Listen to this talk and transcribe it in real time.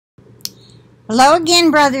Hello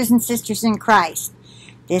again, brothers and sisters in Christ.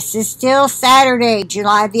 This is still Saturday,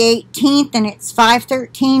 July the 18th, and it's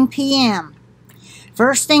 5:13 p.m.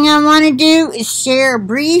 First thing I want to do is share a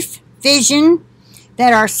brief vision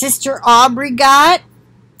that our sister Aubrey got.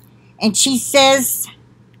 And she says,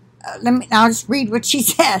 I'll just read what she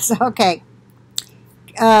says. Okay.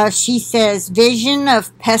 She says, vision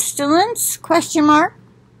of pestilence, question mark.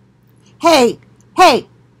 Hey,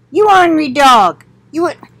 you ornery dog.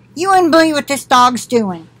 You wouldn't believe what this dog's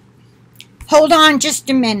doing. Hold on just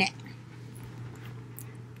a minute.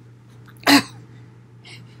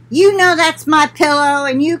 You know that's my pillow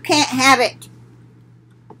and you can't have it.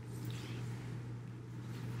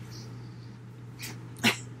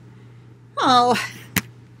 Oh,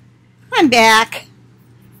 I'm back.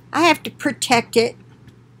 I have to protect it.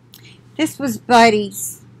 This was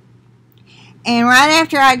Buddy's. And right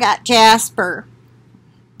after I got Jasper,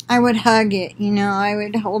 I would hug it, I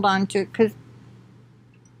would hold on to it because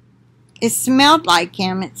it smelled like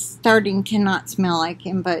him. It's starting to not smell like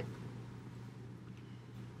him, but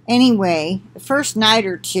anyway, the first night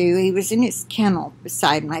or two, he was in his kennel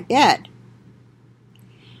beside my bed.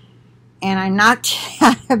 And I knocked it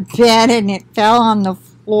out of bed and it fell on the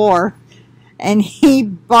floor. And he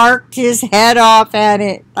barked his head off at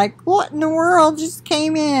it. Like, what in the world just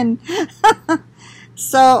came in?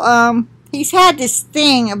 So, he's had this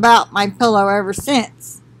thing about my pillow ever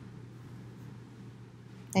since.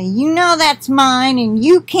 And you know that's mine and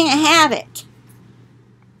you can't have it.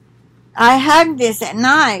 I hugged this at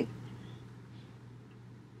night.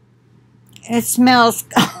 It smells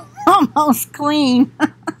almost clean.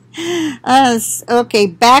 Okay,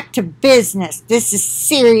 back to business. This is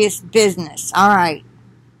serious business. All right.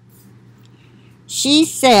 She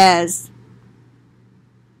says,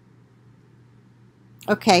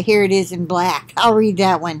 okay, here it is in black. I'll read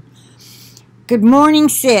that one. Good morning,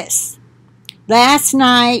 sis. Last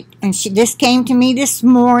night, and this came to me this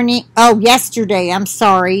morning. Oh, yesterday, I'm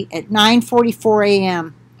sorry, at 9:44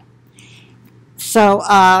 a.m.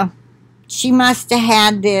 So, she must have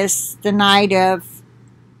had this the night of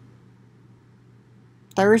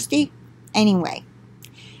Thursday? Anyway,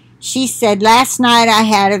 she said, last night I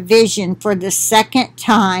had a vision for the second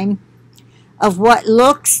time of what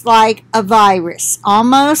looks like a virus,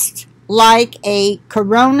 almost like a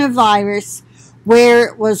coronavirus, where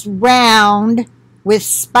it was round with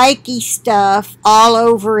spiky stuff all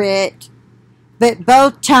over it, but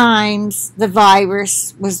both times the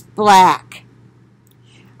virus was black.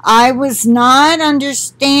 I was not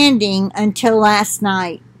understanding until last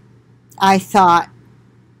night. I thought,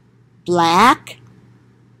 black?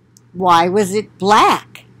 Why was it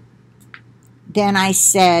black? Then I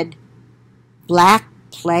said, black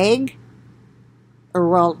plague? Or,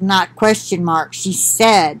 well, not question mark. She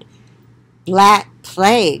said, black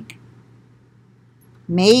plague.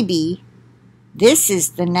 Maybe this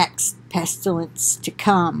is the next pestilence to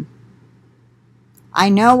come. I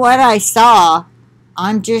know what I saw.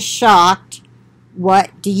 I'm just shocked. What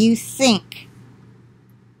do you think?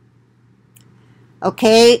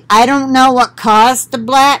 Okay, I don't know what caused the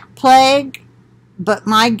black plague, but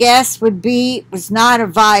my guess would be it was not a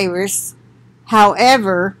virus.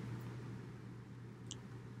 However,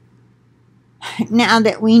 now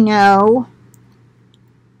that we know,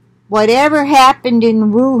 whatever happened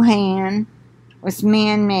in Wuhan was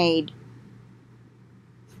man-made.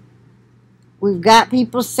 We've got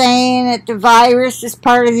people saying that the virus is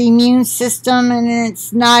part of the immune system and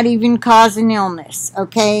it's not even causing illness,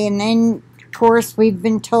 okay? And then, of course, we've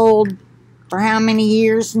been told for how many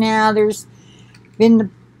years now there's been the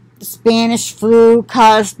Spanish flu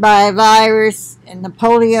caused by a virus and the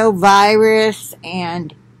polio virus,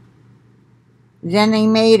 and then they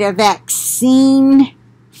made a vaccine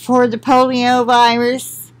for the polio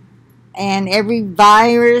virus, and every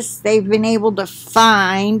virus they've been able to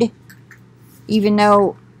find, even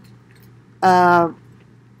though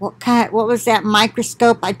what was that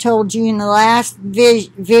microscope I told you in the last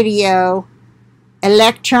video?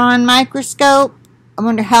 Electron microscope. I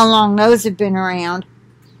wonder how long those have been around.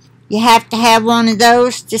 You have to have one of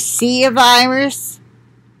those to see a virus.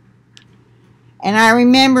 And I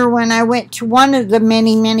remember when I went to one of the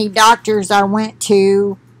many doctors I went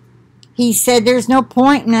to, he said there's no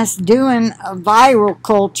point in us doing a viral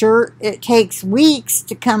culture. It takes weeks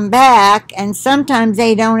to come back, and sometimes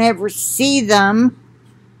they don't ever see them.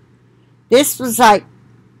 This was like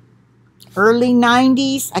early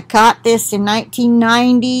 90s. I caught this in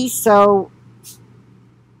 1990, so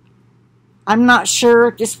I'm not sure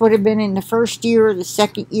if this would have been in the first year or the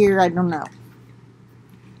second year. I don't know.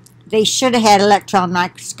 They should have had electron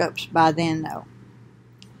microscopes by then, though.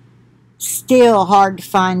 Still hard to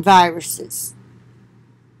find viruses.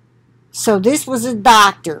 So this was a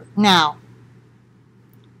doctor. Now,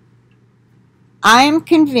 I am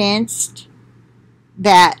convinced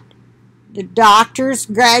that the doctors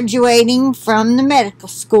graduating from the medical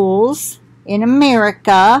schools in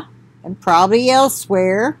America and probably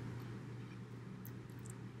elsewhere,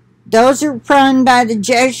 those are run by the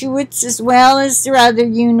Jesuits as well as their other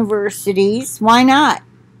universities. Why not?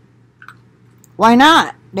 Why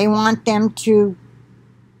not? They want them to,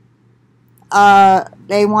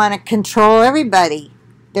 they want to control everybody.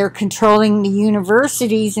 They're controlling the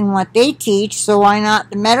universities and what they teach, so why not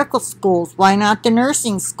the medical schools? Why not the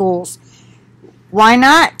nursing schools? Why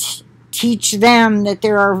not teach them that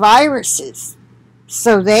there are viruses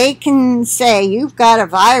so they can say, you've got a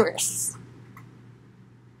virus?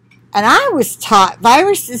 And I was taught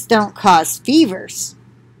viruses don't cause fevers.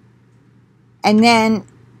 And then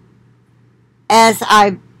as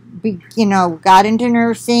I, got into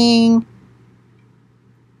nursing,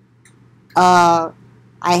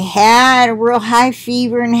 I had a real high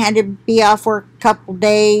fever and had to be off work a couple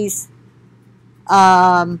days.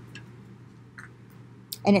 And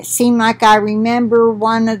it seemed like I remember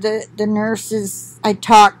one of the nurses I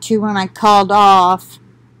talked to when I called off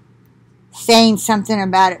saying something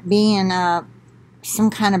about it being some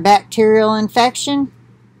kind of bacterial infection.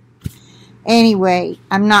 Anyway,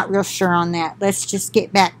 I'm not real sure on that. Let's just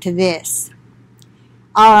get back to this.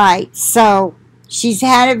 All right, so she's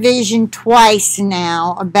had a vision twice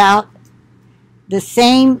now about the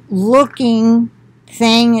same looking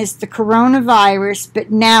thing as the coronavirus, but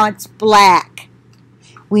now it's black.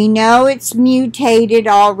 We know it's mutated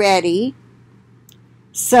already.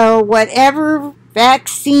 So whatever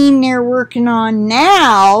vaccine they're working on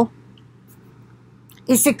now,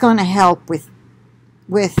 is it going to help with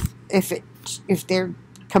if they're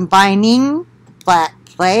combining the Black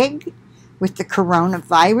Plague with the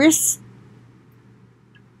coronavirus?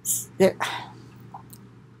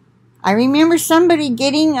 I remember somebody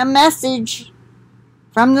getting a message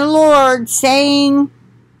from the Lord saying,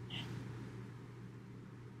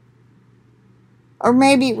 or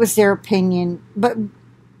maybe it was their opinion, but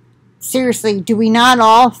seriously, do we not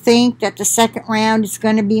all think that the second round is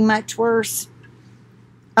going to be much worse?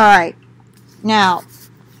 All right, now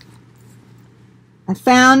I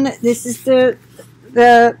found that this is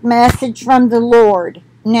the message from the Lord.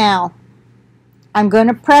 Now, I'm going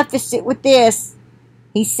to preface it with this.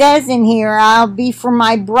 He says in here, I'll be for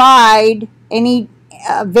my bride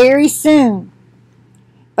very soon.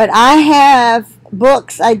 But I have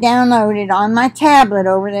books I downloaded on my tablet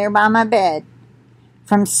over there by my bed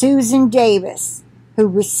from Susan Davis, who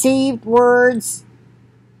received words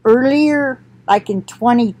earlier, like in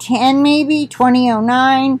 2010 maybe,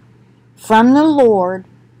 2009, from the Lord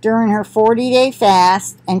during her 40-day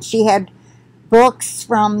fast. And she had books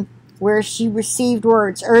from where she received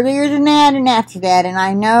words earlier than that and after that. And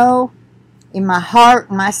I know in my heart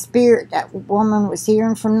and my spirit that woman was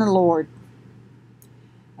hearing from the Lord.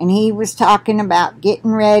 And he was talking about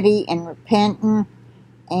getting ready and repenting,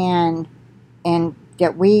 and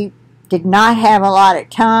that we did not have a lot of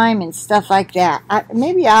time and stuff like that.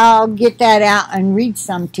 Maybe I'll get that out and read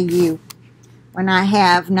some to you when I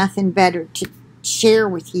have nothing better to share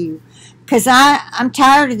with you. Because I'm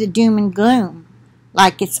tired of the doom and gloom.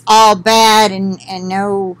 Like it's all bad and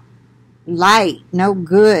no light, no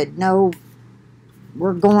good, no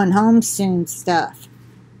we're going home soon stuff.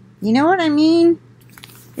 You know what I mean?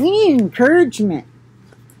 We need encouragement.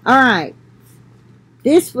 All right.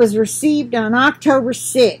 This was received on October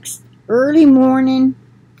 6th, early morning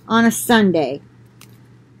on a Sunday.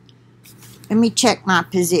 Let me check my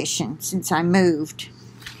position since I moved.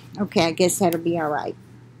 Okay, I guess that'll be all right.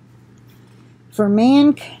 For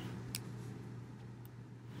mankind,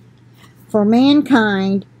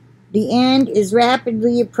 the end is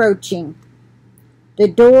rapidly approaching. The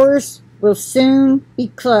doors will soon be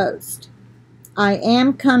closed. I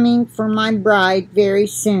am coming for my bride very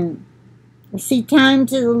soon. You see, time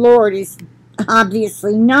to the Lord is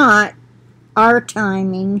obviously not our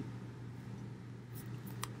timing.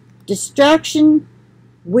 Destruction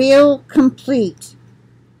will complete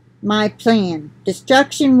my plan.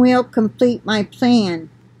 Destruction will complete my plan.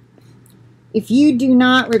 If you do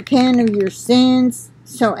not repent of your sins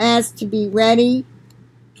so as to be ready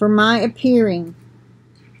for my appearing,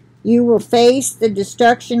 you will face the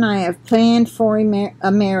destruction I have planned for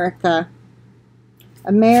America.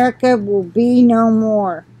 America will be no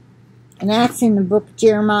more. And that's in the book of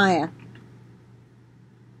Jeremiah.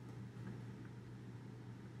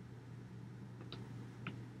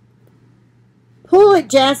 Pull it,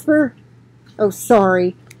 Jasper. Oh,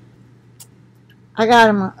 sorry. I got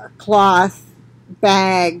him a cloth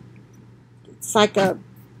bag. It's like a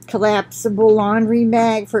collapsible laundry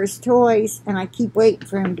bag for his toys, and I keep waiting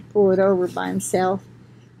for him to pull it over by himself.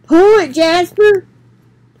 Pull it, Jasper!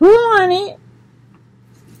 Pull on it!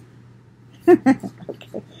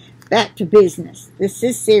 Okay, back to business. This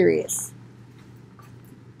is serious.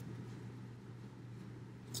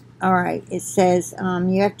 Alright, it says,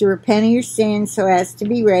 you have to repent of your sins so as to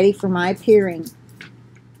be ready for my appearing.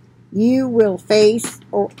 You will face,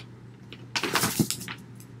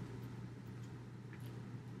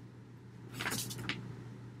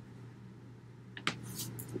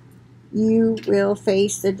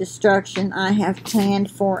 the destruction I have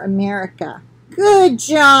planned for America. Good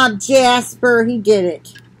job, Jasper. He did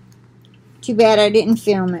it. Too bad I didn't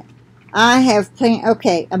film it. I have planned.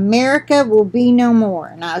 Okay, America will be no more.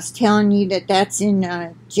 And I was telling you that that's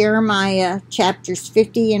in Jeremiah chapters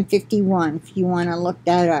 50 and 51, if you want to look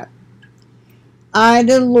that up. I,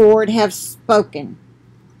 the Lord, have spoken.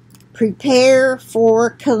 Prepare for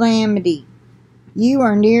calamity. You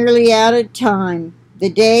are nearly out of time. The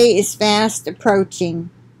day is fast approaching.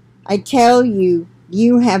 I tell you,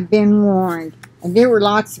 you have been warned. And there were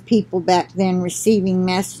lots of people back then receiving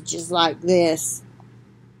messages like this.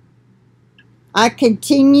 I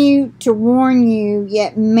continue to warn you,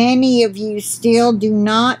 yet many of you still do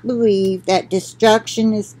not believe that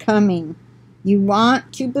destruction is coming. You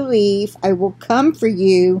want to believe I will come for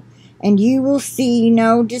you, and you will see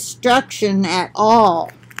no destruction at all.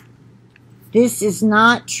 This is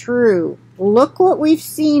not true. Look what we've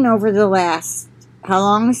seen over the last, how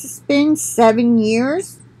long has this been? 7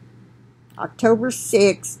 years? October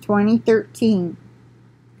 6, 2013.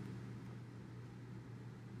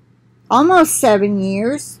 Almost 7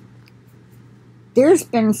 years. There's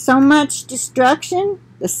been so much destruction.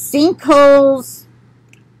 The sinkholes,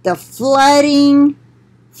 the flooding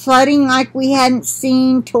like we hadn't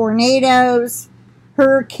seen, tornadoes,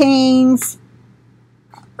 hurricanes,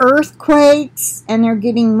 earthquakes, and they're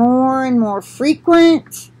getting more and more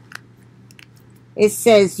frequent. It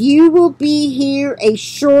says, you will be here a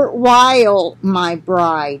short while, my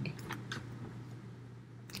bride.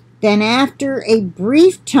 Then after a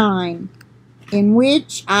brief time in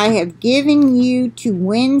which I have given you to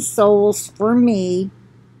win souls for me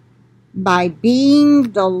by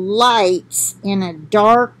being the lights in a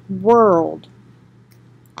dark world,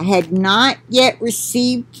 I had not yet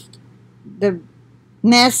received the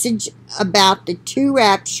message about the two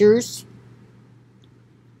raptures.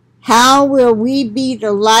 How will we be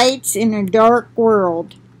the lights in a dark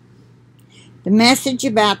world? The message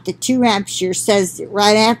about the two raptures says that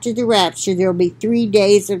right after the rapture there will be 3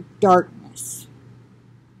 days of darkness.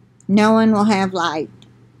 No one will have light.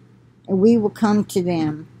 And we will come to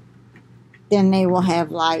them. Then they will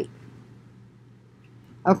have light.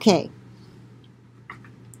 Okay.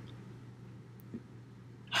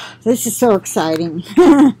 This is so exciting.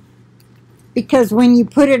 Because when you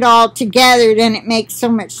put it all together, then it makes so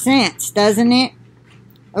much sense, doesn't it?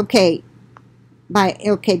 Okay.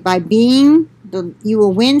 By being you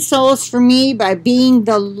will win souls for me by being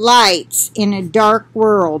the lights in a dark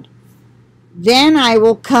world. Then I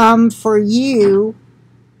will come for you,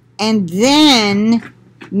 and then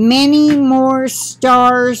many more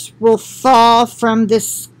stars will fall from the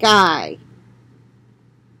sky.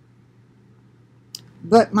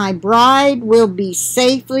 But my bride will be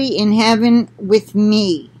safely in heaven with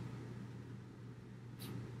me.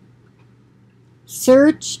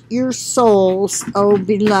 Search your souls, O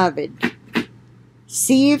beloved.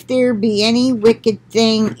 See if there be any wicked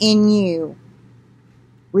thing in you.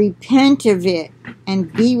 Repent of it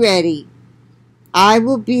and be ready. I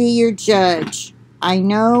will be your judge. I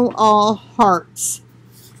know all hearts.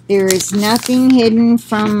 There is nothing hidden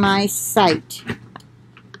from my sight.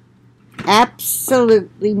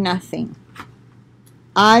 Absolutely nothing.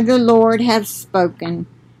 I, the Lord, have spoken,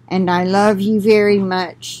 and I love you very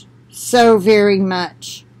much, so very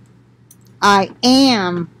much. I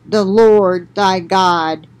am the Lord thy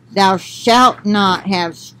God. Thou shalt not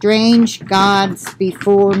have strange gods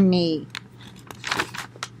before me.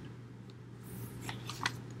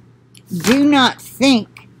 Do not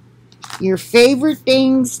think your favorite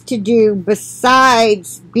things to do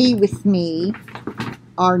besides be with me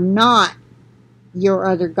are not your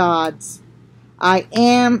other gods. I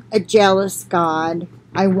am a jealous God.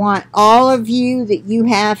 I want all of you that you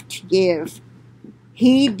have to give.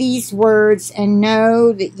 Heed these words and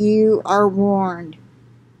know that you are warned.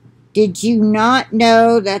 Did you not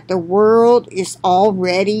know that the world is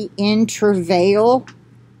already in travail?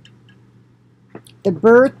 The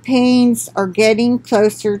birth pains are getting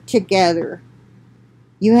closer together.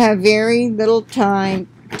 You have very little time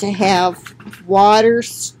to have water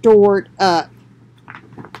stored up.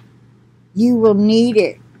 You will need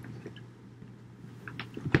it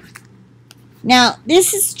Now,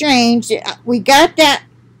 this is strange. We got that.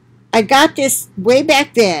 I got this way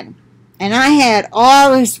back then, and I had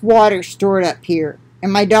all this water stored up here,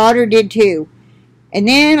 and my daughter did too. And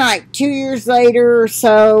then, like 2 years later or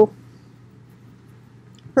so,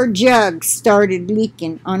 her jug started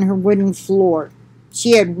leaking on her wooden floor.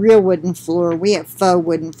 She had real wooden floor. We have faux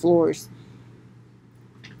wooden floors.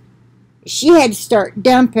 She had to start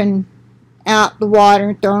dumping out the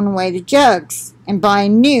water and throwing away the jugs and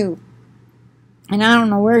buying new. And I don't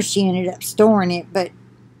know where she ended up storing it, but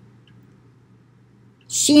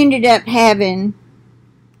she ended up having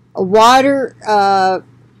a water,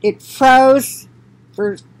 it froze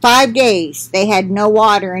for 5 days. They had no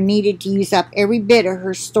water and needed to use up every bit of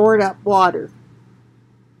her stored up water.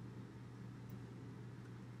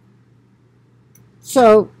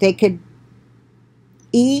 So they could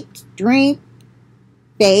eat, drink,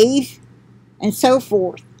 bathe, and so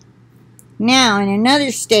forth. Now, in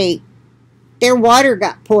another state, their water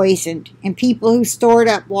got poisoned, and people who stored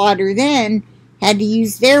up water then had to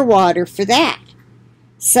use their water for that.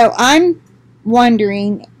 So I'm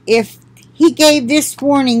wondering if he gave this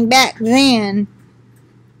warning back then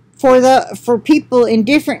for people in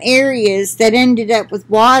different areas that ended up with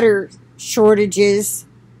water shortages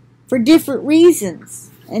for different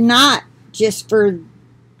reasons, and not just for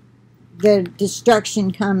the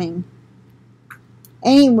destruction coming.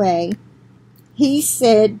 Anyway, he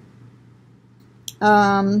said,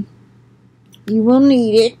 you will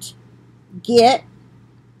need it. Get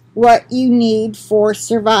what you need for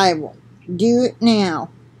survival. Do it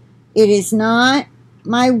now. It is not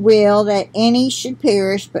my will that any should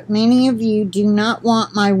perish, but many of you do not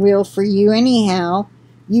want my will for you anyhow.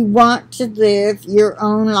 You want to live your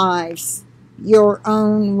own lives, your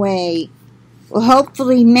own way. Well,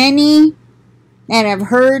 hopefully many that have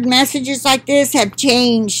heard messages like this have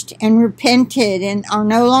changed and repented and are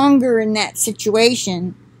no longer in that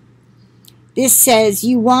situation. This says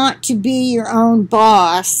you want to be your own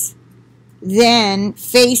boss, then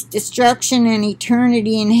face destruction and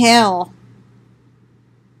eternity in hell.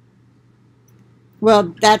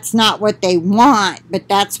 Well, that's not what they want, but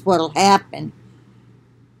that's what'll happen.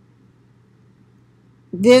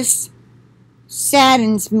 This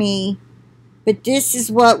saddens me, but this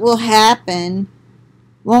is what will happen.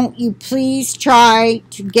 Won't you please try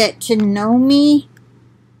to get to know me?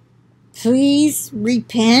 Please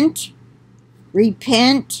repent,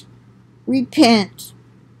 repent, repent,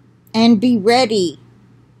 and be ready.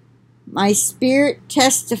 My spirit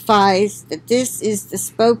testifies that this is the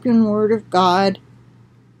spoken word of God.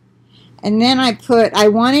 And then I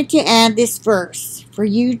wanted to add this verse for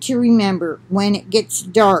you to remember when it gets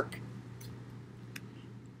dark.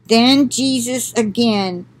 Then Jesus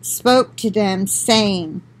again spoke to them,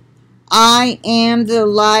 saying, I am the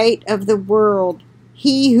light of the world.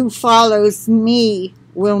 He who follows me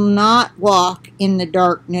will not walk in the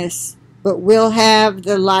darkness, but will have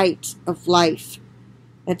the light of life.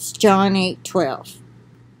 That's John 8:12.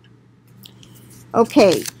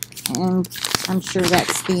 Okay, and I'm sure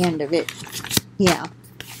that's the end of it. Yeah.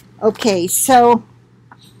 Okay, so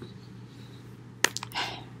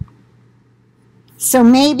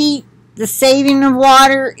maybe the saving of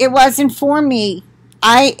water, it wasn't for me.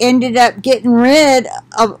 I ended up getting rid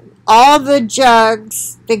of all the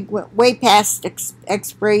jugs. They went way past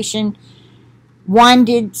expiration. One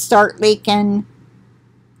did start leaking.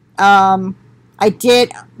 I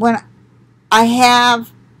did, when I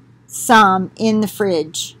have some in the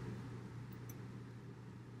fridge,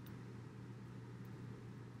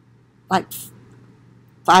 like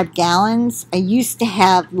 5 gallons. I used to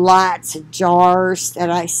have lots of jars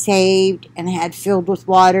that I saved and had filled with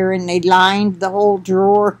water, and they lined the whole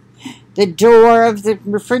drawer, the door of the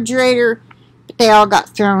refrigerator, but they all got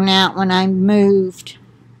thrown out when I moved.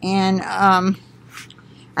 And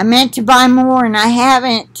I meant to buy more, and I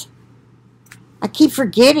haven't. I keep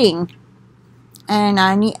forgetting,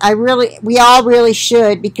 and we all really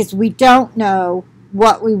should, because we don't know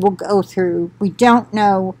what we will go through. We don't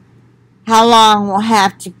know how long we'll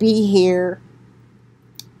have to be here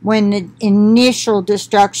when the initial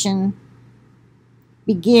destruction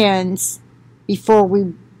begins before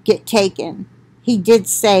we get taken. He did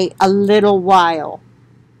say a little while.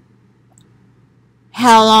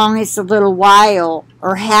 How long is a little while?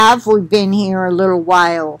 Or have we been here a little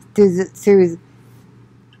while that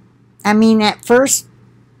first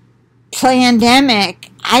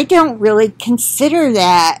pandemic, I don't really consider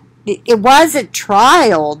that. It was a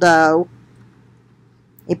trial, though.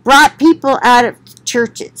 It brought people out of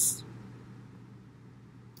churches.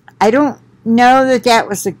 I don't know that that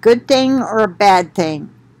was a good thing or a bad thing.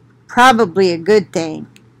 Probably a good thing.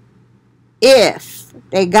 If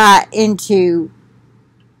they got into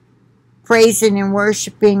praising and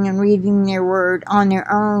worshiping and reading their word on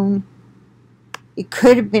their own. It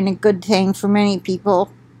could have been a good thing for many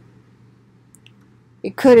people.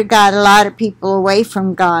 It could have got a lot of people away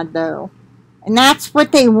from God, though. And that's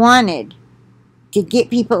what they wanted, to get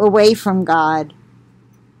people away from God.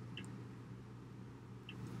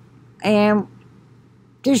 And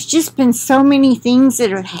there's just been so many things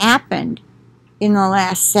that have happened in the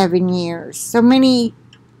last 7 years. So many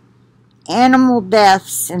animal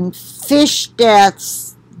deaths and fish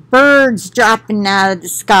deaths, birds dropping out of the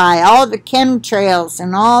sky, all the chemtrails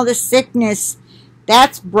and all the sickness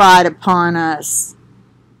that's brought upon us.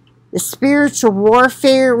 The spiritual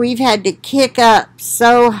warfare we've had to kick up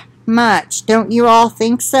so much. Don't you all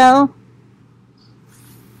think so?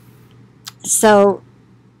 So,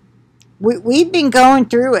 we've been going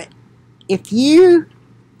through it. If you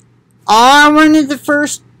are one of the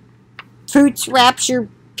first fruits rapture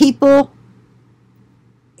people,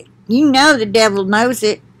 you know the devil knows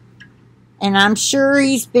it. And I'm sure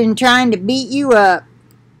he's been trying to beat you up.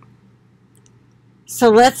 So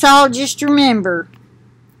let's all just remember,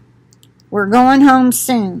 we're going home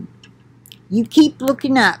soon. You keep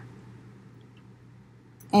looking up.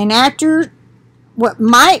 And after what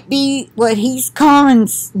might be what he's calling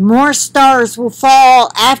more stars will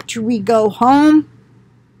fall after we go home,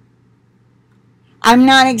 I'm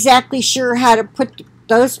not exactly sure how to put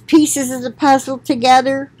those pieces of the puzzle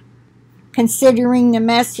together, considering the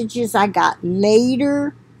messages I got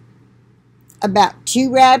later about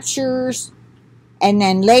 2 raptures. And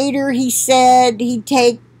then later he said he'd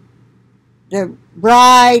take the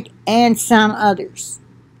bride and some others.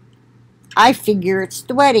 I figure it's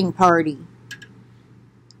the wedding party.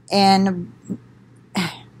 And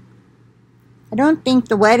I don't think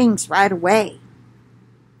the wedding's right away.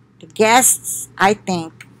 The guests, I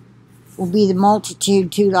think, will be the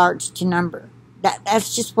multitude too large to number.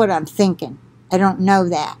 That's just what I'm thinking. I don't know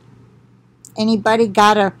that. Anybody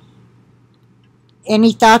got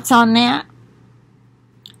any thoughts on that?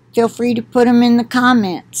 Feel free to put them in the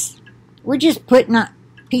comments. We're just putting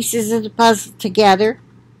pieces of the puzzle together.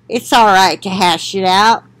 It's all right to hash it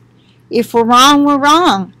out. If we're wrong, we're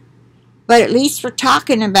wrong. But at least we're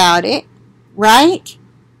talking about it, right?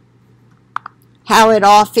 How it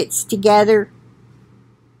all fits together.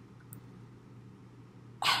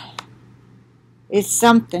 It's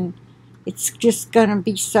something. It's just going to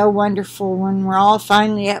be so wonderful when we're all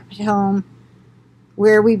finally up at home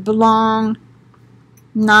where we belong,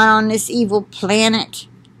 not on this evil planet,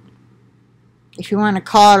 if you want to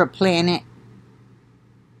call it a planet.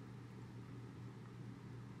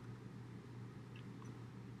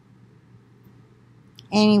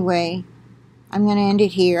 Anyway, I'm going to end it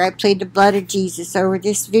here. I played the blood of Jesus over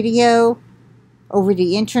this video, over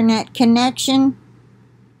the internet connection,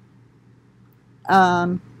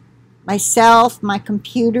 myself, my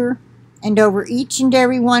computer, and over each and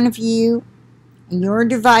every one of you and your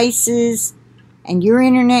devices and your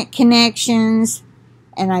internet connections.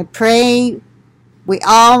 And I pray we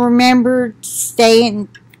all remember to stay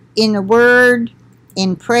in the Word,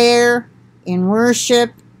 in prayer, in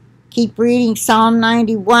worship. Keep reading Psalm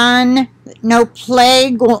 91. No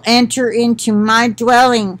plague will enter into my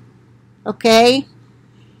dwelling. Okay?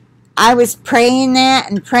 I was praying that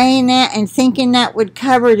and thinking that would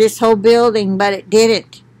cover this whole building, but it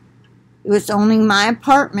didn't. It was only my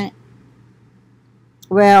apartment.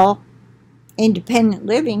 Well, independent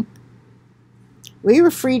living. We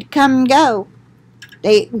were free to come and go.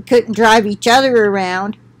 We couldn't drive each other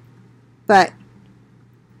around, but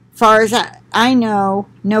as far as I know,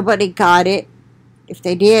 nobody got it. If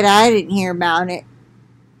they did, I didn't hear about it.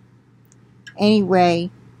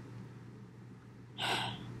 Anyway,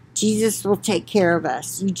 Jesus will take care of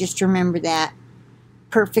us. You just remember that.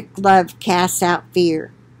 Perfect love casts out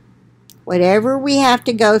fear. Whatever we have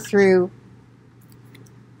to go through,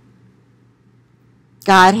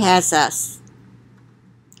 God has us.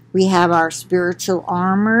 We have our spiritual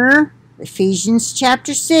armor, Ephesians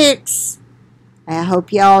chapter 6. I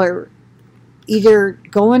hope y'all are either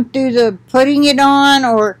going through the putting it on,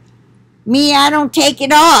 or me, I don't take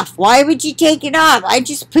it off. Why would you take it off? I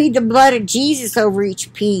just plead the blood of Jesus over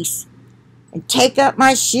each piece and take up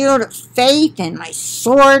my shield of faith and my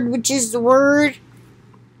sword, which is the word.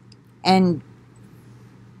 And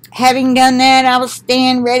having done that, I will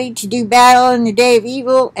stand ready to do battle in the day of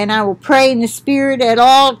evil, and I will pray in the Spirit at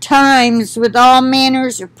all times with all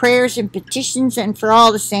manners of prayers and petitions and for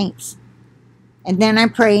all the saints. And then I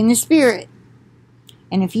pray in the Spirit.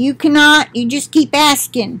 And if you cannot, you just keep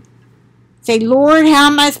asking. Say, Lord, how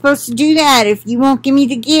am I supposed to do that if you won't give me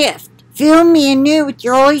the gift? Fill me anew with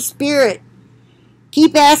your Holy Spirit.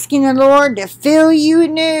 Keep asking the Lord to fill you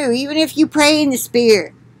anew, even if you pray in the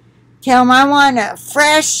Spirit. Tell him, I want a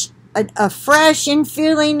fresh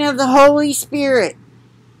infilling of the Holy Spirit.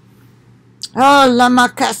 Oh,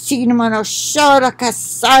 lama kasina mano shara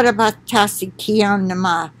kasara batasi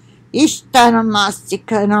kianama. Ishtana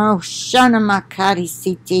masika no shana makari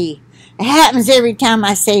siti. It happens every time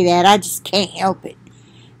I say that. I just can't help it.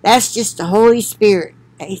 That's just the Holy Spirit.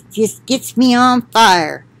 It just gets me on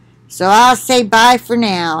fire. So I'll say bye for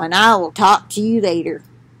now, and I will talk to you later.